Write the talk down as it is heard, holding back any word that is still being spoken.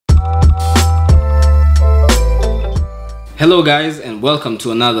Hello guys, and welcome to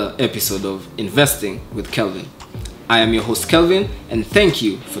another episode of Investing with Kelvin. I am your host Kelvin, and thank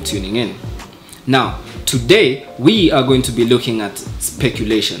you for tuning in. Now, today we are going to be looking at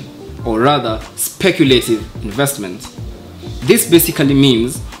speculation, or rather speculative investment. This basically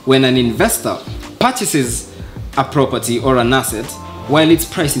means when an investor purchases a property or an asset while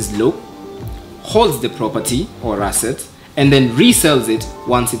its price is low, holds the property or asset, and then resells it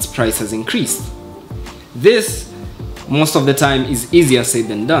once its price has increased. This most of the time is easier said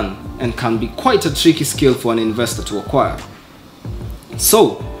than done and can be quite a tricky skill for an investor to acquire.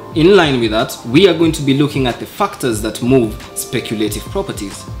 So, in line with that, we are going to be looking at the factors that move speculative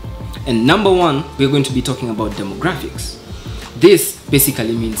properties. And number one, we're going to be talking about demographics. This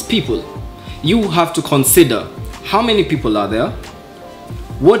basically means people. You have to consider how many people are there,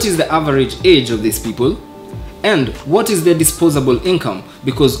 what is the average age of these people, and what is their disposable income,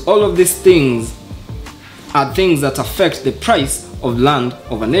 because all of these things are things that affect the price of land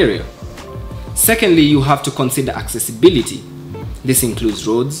of an area. Secondly, you have to consider accessibility. This includes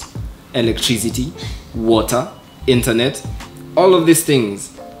roads, electricity, water, internet, all of these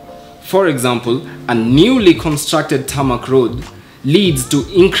things. For example, a newly constructed tarmac road leads to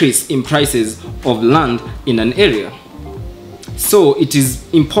increase in prices of land in an area. So it is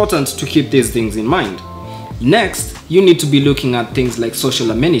important to keep these things in mind. Next, you need to be looking at things like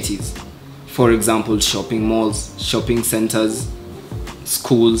social amenities. For example, shopping malls, shopping centers,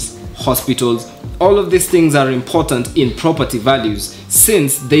 schools, hospitals. All of these things are important in property values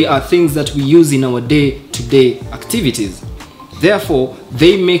since they are things that we use in our day-to-day activities. Therefore,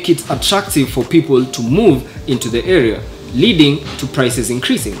 they make it attractive for people to move into the area, leading to prices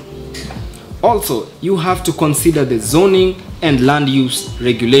increasing. Also, you have to consider the zoning and land use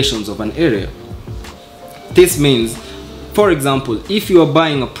regulations of an area. This means, for example, if you are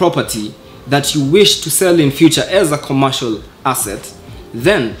buying a property that you wish to sell in future as a commercial asset,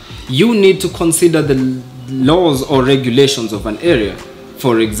 then you need to consider the laws or regulations of an area.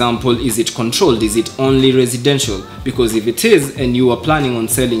 For example, is it controlled? Is it only residential? Because if it is and you are planning on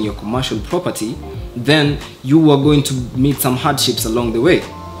selling your commercial property, then you are going to meet some hardships along the way.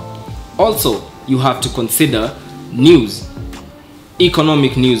 Also, you have to consider news,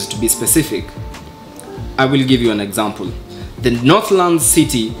 economic news to be specific. I will give you an example. The Northland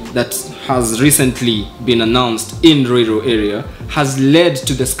city that has recently been announced in Ruiru area has led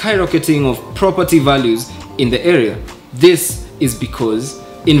to the skyrocketing of property values in the area. This is because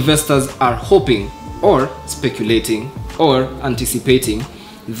investors are hoping or speculating or anticipating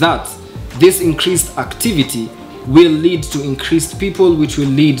that this increased activity will lead to increased people, which will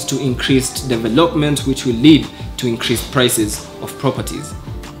lead to increased development, which will lead to increased prices of properties.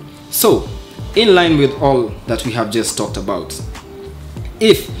 So, in line with all that we have just talked about,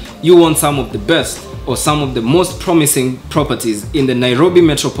 if you want some of the best or some of the most promising properties in the Nairobi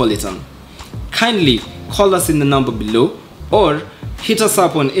metropolitan, kindly call us in the number below or hit us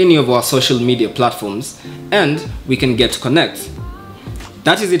up on any of our social media platforms and we can get to connect.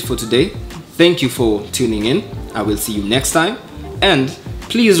 That is it for today. Thank you for tuning in. I will see you next time, and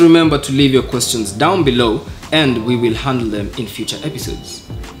please remember to leave your questions down below and we will handle them in future episodes.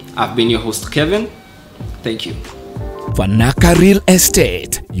 I've been your host Kevin. Thank you. Fanaka Real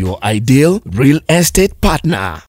Estate, your ideal real estate partner.